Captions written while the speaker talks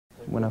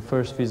When I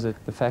first visited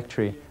the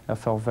factory, I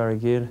felt very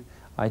good.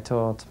 I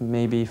thought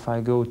maybe if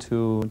I go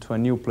to a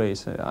new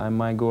place, I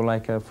might go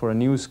like for a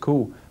new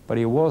school, but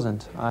it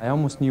wasn't. I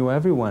almost knew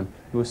everyone.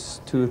 It was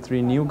 2 or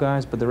 3 new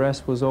guys, but the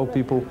rest was all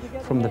people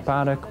from the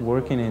paddock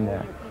working in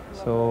there.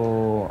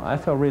 So I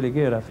felt really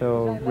good. I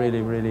felt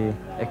really, really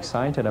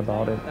excited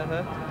about it.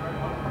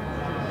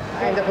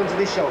 Hand up onto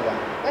this shoulder.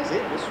 That's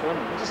it. This one.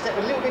 Just step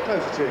a little bit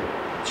closer to him.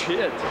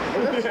 Shit.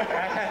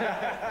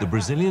 The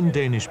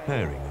Brazilian-Danish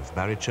pairing of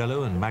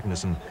Barrichello and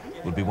Magnussen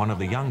will be one of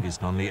the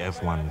youngest on the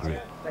F1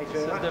 grid. This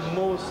is the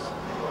most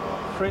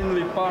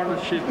friendly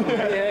partnership.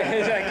 Yeah,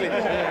 exactly.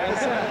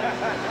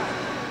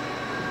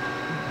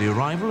 The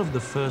arrival of the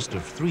first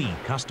of 3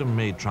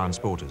 custom-made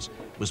transporters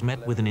was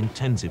met with an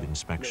intensive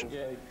inspection.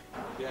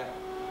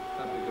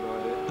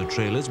 The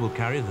trailers will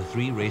carry the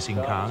 3 racing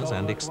cars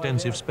and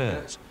extensive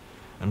spares,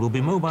 and will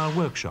be mobile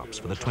workshops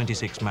for the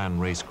 26-man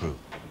race crew.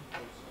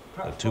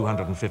 At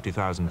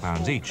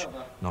 £250,000 each,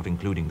 not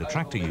including the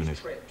tractor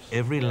unit,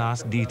 every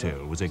last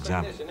detail was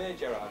examined. I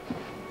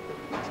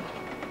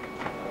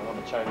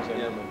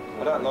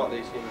don't like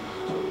these things.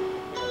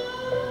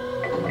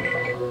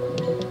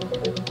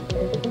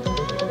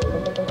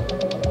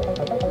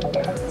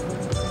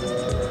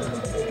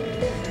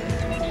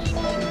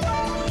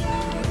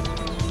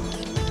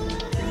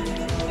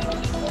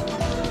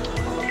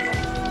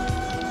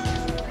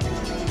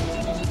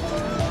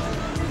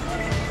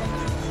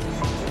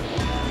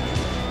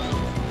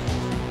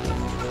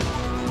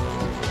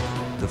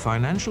 The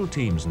financial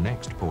team's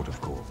next port of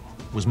call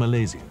was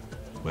Malaysia,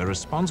 where a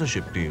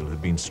sponsorship deal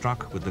had been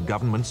struck with the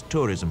government's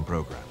tourism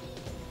program.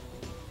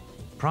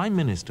 Prime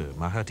Minister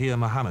Mahathir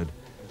Mohamad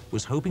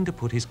was hoping to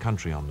put his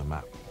country on the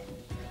map.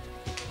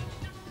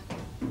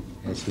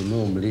 As you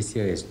know,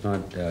 Malaysia is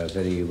not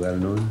very well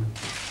known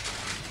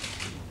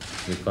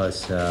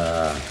because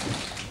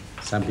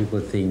some people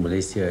think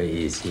Malaysia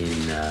is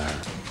in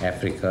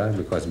Africa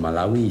because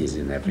Malawi is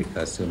in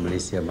Africa, so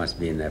Malaysia must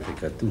be in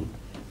Africa too.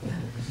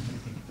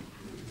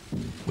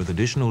 With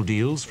additional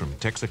deals from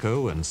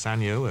Texaco and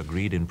Sanyo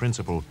agreed in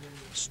principle,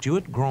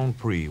 Stewart Grand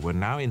Prix were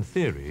now in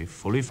theory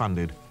fully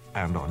funded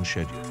and on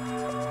schedule.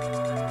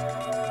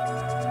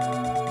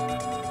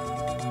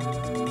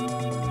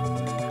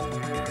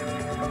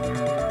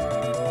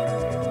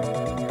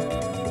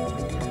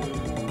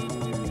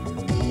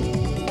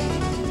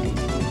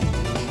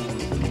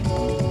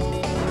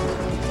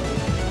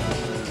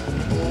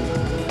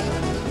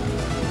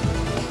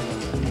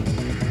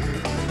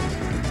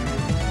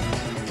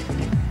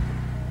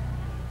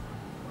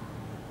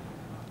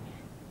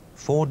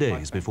 4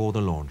 days before the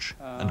launch,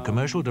 and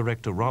commercial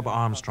director Rob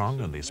Armstrong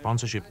and the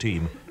sponsorship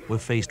team were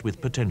faced with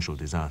potential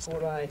disaster.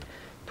 Before I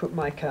put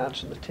my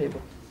cards on the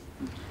table.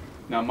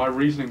 Now, my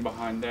reasoning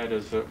behind that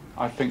is that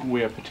I think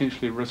we are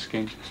potentially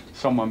risking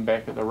someone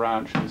back at the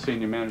ranch in a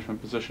senior management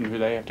position who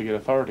they have to get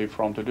authority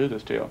from to do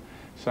this deal,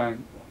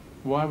 saying,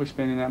 why are we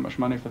spending that much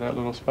money for that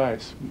little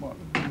space?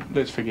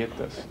 Let's forget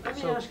this. Let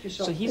me ask you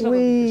something.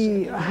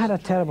 We had a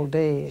terrible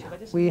day.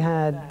 We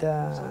had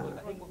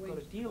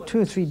 2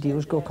 or 3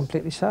 deals go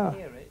completely sour.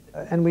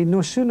 And we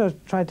no sooner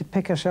tried to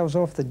pick ourselves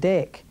off the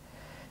deck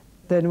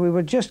than we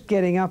were just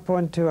getting up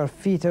onto our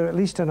feet, or at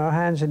least on our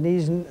hands and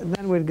knees, and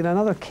then we'd get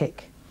another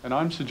kick. And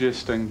I'm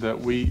suggesting that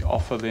we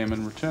offer them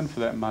in return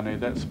for that money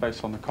that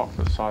space on the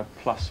cockpit side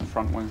plus the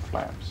front wing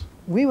flaps.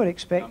 We were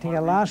expecting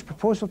a large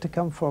proposal to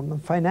come from them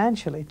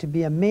financially to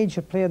be a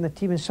major player in the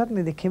team, and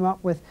suddenly they came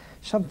up with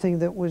something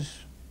that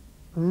was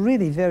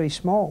really very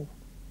small.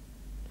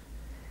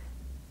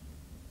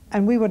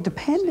 And we were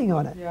depending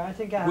on it. Yeah, I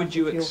think Would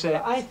you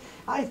accept?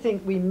 I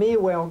think we may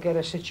well get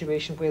a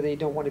situation where they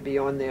don't want to be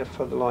on there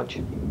for the launch.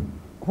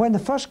 When the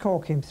first call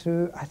came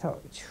through, I thought,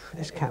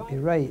 this can't be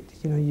right.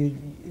 You know,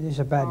 it's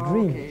a bad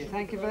dream. Okay,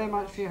 thank you very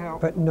much for your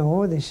help. But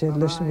no, they said,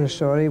 listen, we're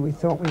sorry. We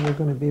thought we were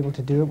going to be able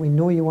to do it. We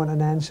know you want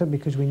an answer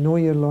because we know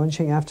you're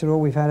launching. After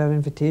all, we've had our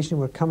invitation.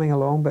 We're coming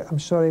along, but I'm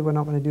sorry, we're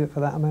not going to do it for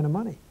that amount of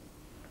money.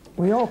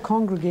 We all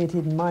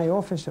congregated in my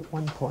office at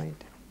one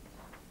point,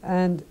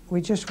 and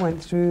we just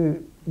went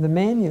through the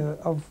menu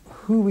of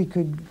who we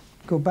could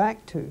go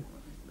back to.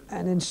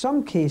 And in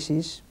some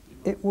cases,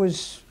 it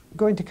was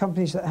going to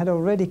companies that had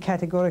already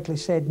categorically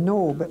said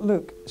no, but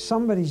look,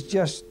 somebody's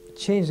just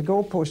changed the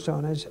goalpost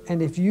on us,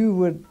 and if you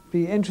would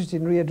be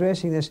interested in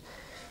readdressing this,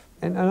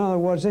 in other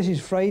words, this is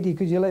Friday,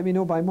 could you let me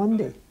know by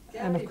Monday?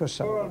 And of course,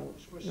 someone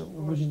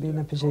wouldn't be in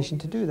a position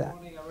to do that.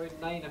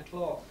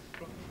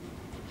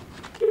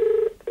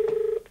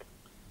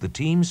 The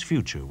team's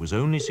future was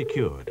only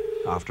secured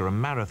after a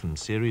marathon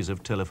series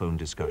of telephone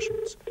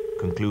discussions,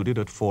 concluded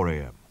at 4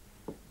 a.m.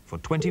 For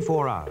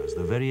 24 hours,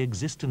 the very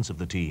existence of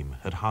the team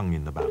had hung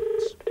in the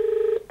balance.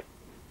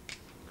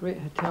 Great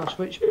hotel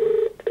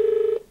switchboard.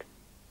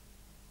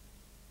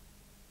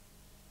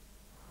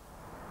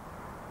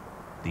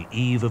 The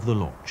eve of the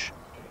launch,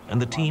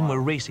 and the team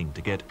were racing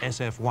to get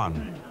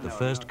SF1, the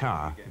first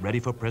car, ready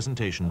for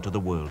presentation to the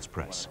world's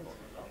press.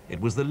 It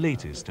was the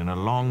latest in a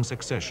long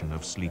succession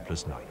of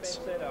sleepless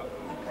nights.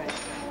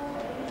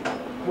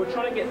 We're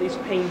trying to get these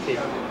painted.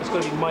 It's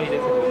going to be mighty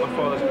difficult. My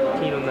father's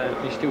keen on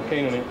that. He's still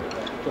keen on it. Do you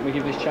want me to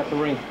give this chap a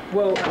ring?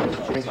 Well,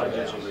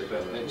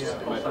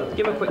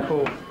 give him a quick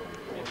call.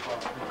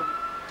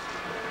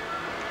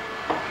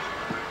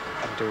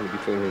 I don't want to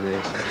be filming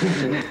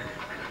this.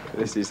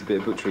 This is a bit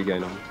of butchery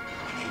going on.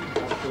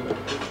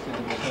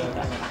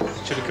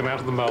 Should have come out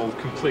of the mould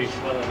complete.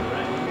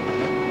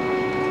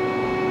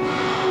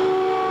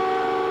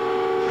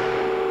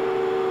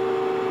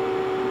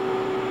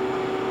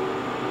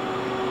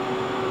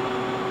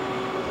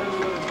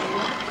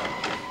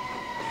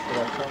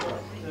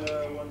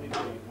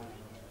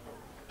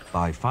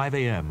 By 5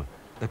 a.m.,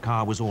 the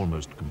car was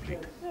almost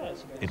complete.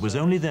 It was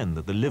only then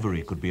that the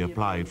livery could be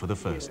applied for the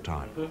first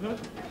time.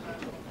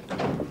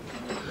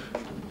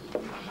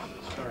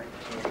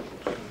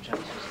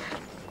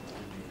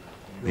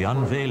 The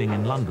unveiling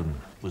in London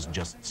was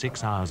just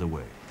 6 hours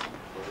away.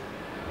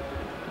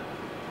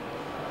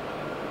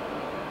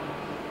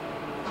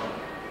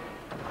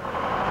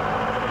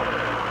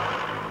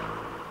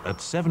 At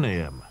 7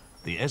 a.m.,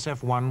 the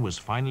SF-1 was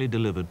finally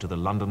delivered to the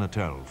London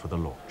hotel for the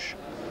launch.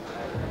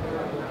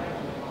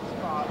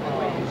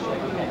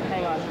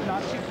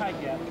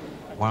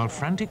 While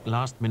frantic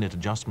last-minute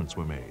adjustments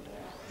were made,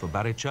 for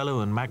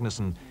Barrichello and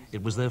Magnussen,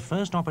 it was their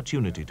first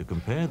opportunity to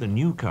compare the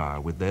new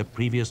car with their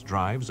previous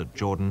drives at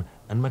Jordan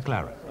and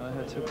McLaren.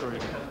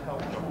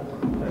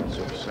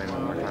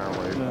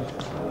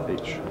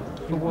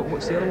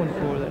 What's the other one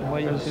for then? Why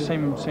you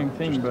Same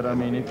thing, but I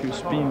mean, if you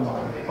spin...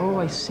 Oh,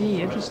 I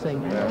see.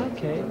 Interesting.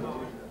 Okay.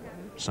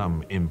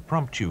 Some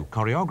impromptu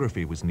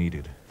choreography was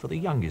needed for the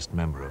youngest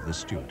member of the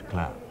Stewart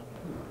clan.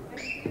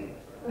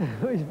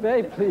 He's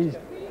very pleased.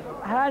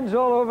 Hands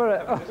all over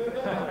it.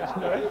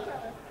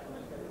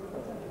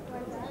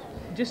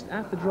 Just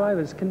after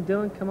drivers, can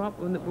Dylan come up?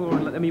 I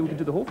mean, we can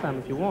do the whole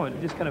family if you want.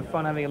 Just kind of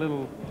fun having a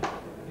little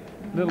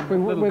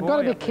We've got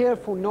to be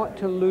careful not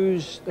to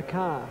lose the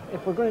car.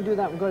 If we're going to do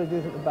that, we've got to do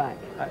it at the back.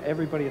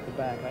 Everybody at the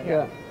back, right?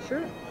 Yeah.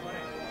 Sure.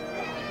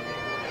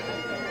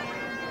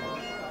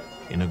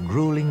 In a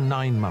grueling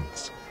 9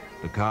 months,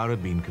 the car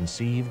had been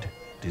conceived,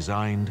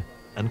 designed,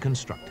 and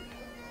constructed.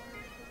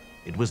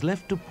 It was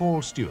left to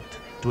Paul Stewart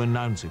to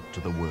announce it to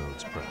the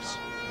world's press.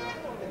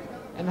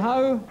 And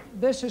how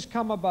this has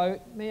come about,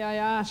 may I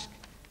ask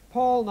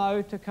Paul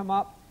now to come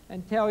up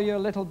and tell you a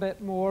little bit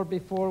more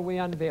before we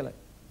unveil it.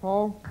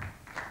 Paul?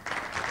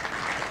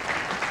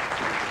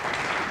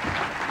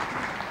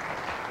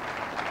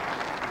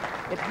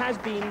 It has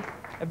been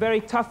a very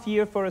tough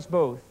year for us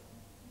both.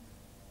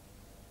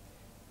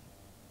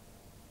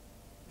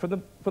 From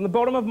the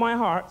bottom of my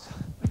heart,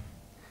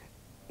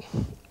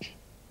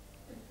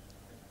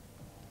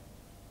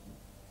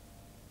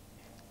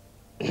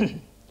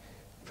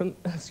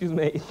 excuse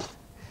me,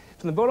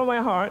 from the bottom of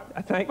my heart,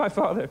 I thank my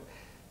father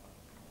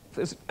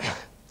for this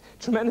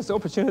tremendous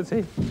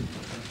opportunity.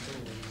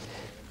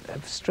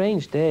 A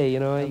strange day, you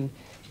know.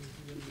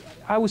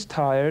 I was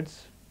tired.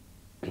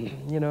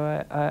 You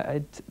know,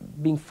 I'd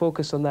been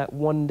focused on that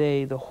one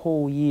day the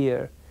whole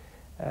year,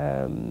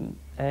 and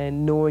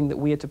knowing that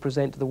we had to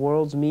present to the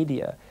world's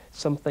media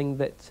something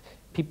that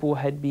people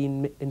had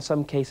been, in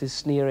some cases,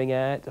 sneering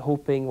at,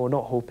 hoping, or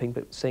not hoping,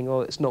 but saying,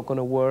 oh, it's not going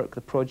to work,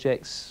 the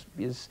project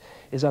is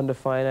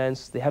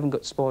underfinanced, they haven't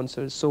got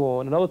sponsors, so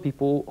on. And other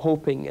people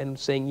hoping and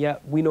saying, yeah,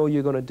 we know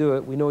you're going to do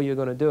it, we know you're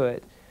going to do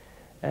it.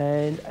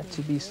 And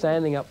to be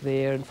standing up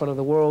there in front of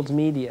the world's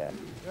media,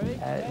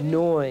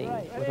 knowing,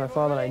 with my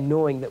father and I,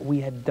 knowing that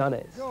we had done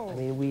it. I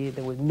mean,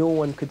 there was no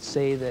one could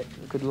say that,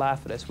 could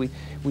laugh at us. We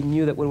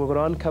knew that when we were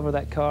going to uncover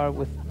that car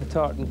with the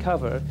tartan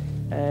cover,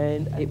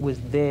 and it was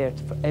there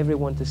for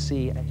everyone to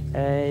see.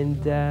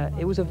 And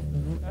it was an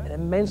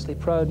immensely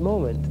proud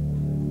moment.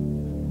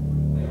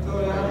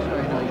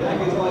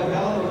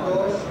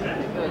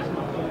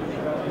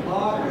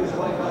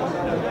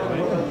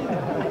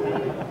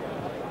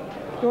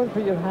 Don't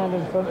put your hand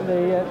in front of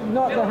the,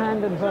 not the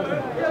hand in front of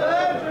the...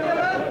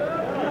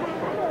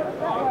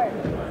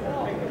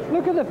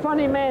 Look at the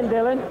funny man,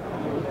 Dylan.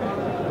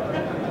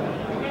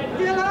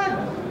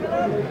 Dylan!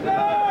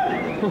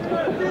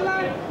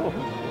 Dylan!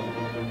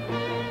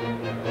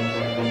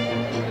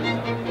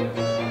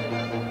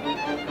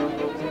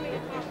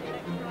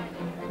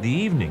 The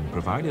evening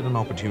provided an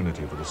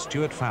opportunity for the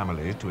Stewart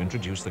family to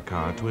introduce the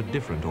car to a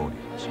different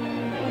audience. 6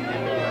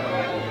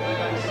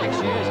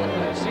 years.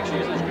 6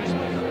 years this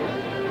Christmas.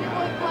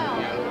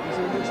 So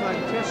it looks like a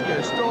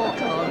Tesco store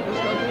car.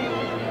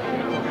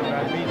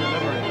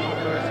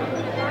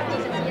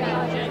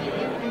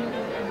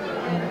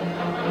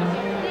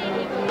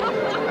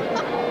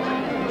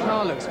 The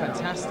car looks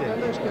fantastic. It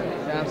looks good.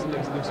 It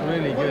absolutely looks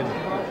really good.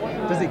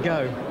 Does it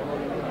go?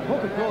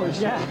 Hope it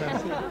goes, yeah.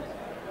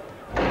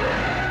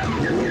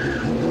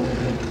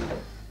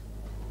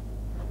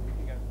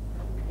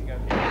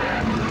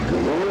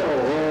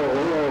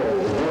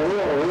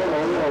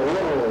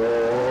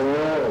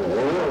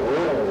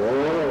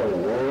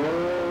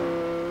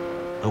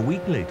 A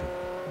week later,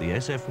 the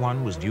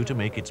SF-1 was due to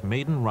make its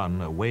maiden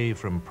run away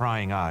from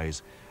prying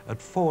eyes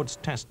at Ford's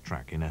test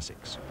track in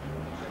Essex.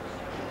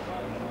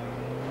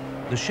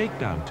 The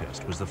shakedown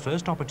test was the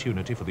first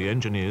opportunity for the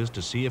engineers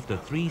to see if the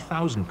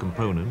 3,000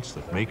 components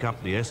that make up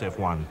the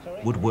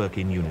SF-1 would work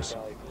in unison.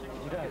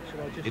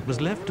 It was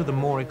left to the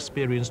more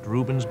experienced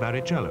Rubens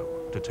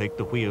Barrichello to take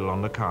the wheel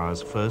on the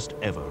car's first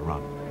ever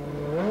run.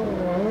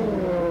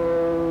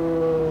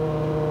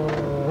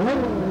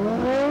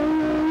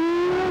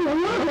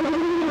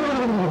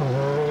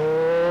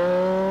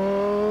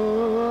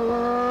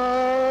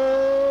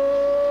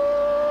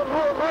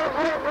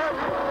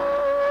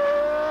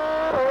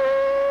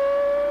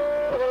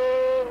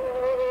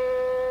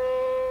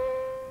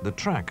 The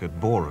track at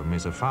Boreham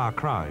is a far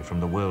cry from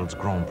the world's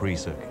Grand Prix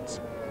circuits.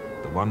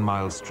 The 1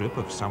 mile strip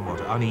of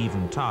somewhat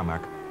uneven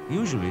tarmac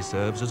usually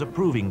serves as a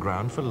proving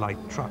ground for light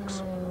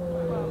trucks.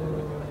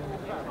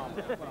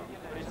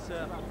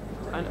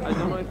 I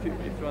don't know if you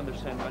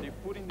understand, but you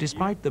put in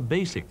Despite the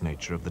basic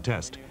nature of the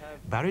test,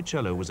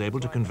 Barrichello was able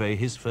to convey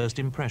his first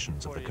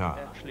impressions of the car.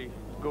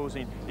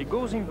 It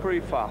goes in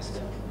pretty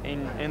fast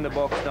in the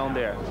box down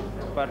there,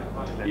 but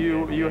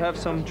you have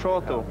some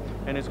throttle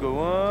and it's go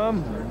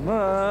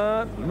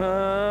Yeah, but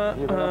I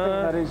think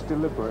that is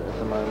deliberate at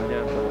the moment.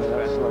 Yeah.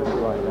 Slow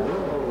right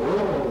now.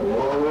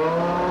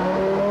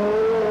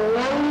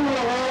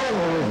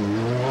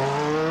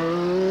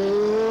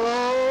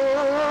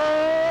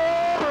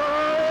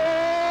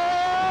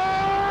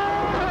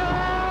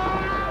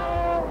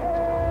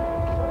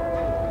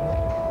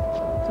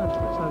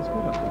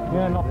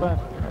 Yeah, not bad,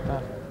 not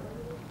bad.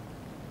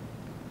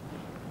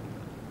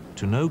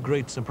 To no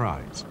great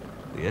surprise,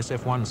 the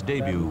SF-1's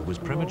debut was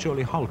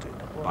prematurely halted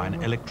by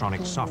an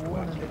electronic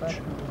software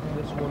glitch.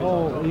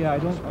 Oh, yeah, I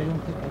think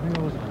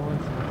it was a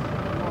coincidence.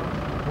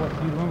 What, do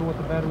you remember what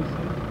the battery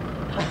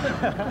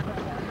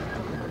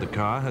said? The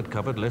car had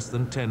covered less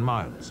than 10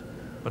 miles,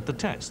 but the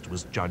test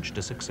was judged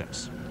a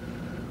success.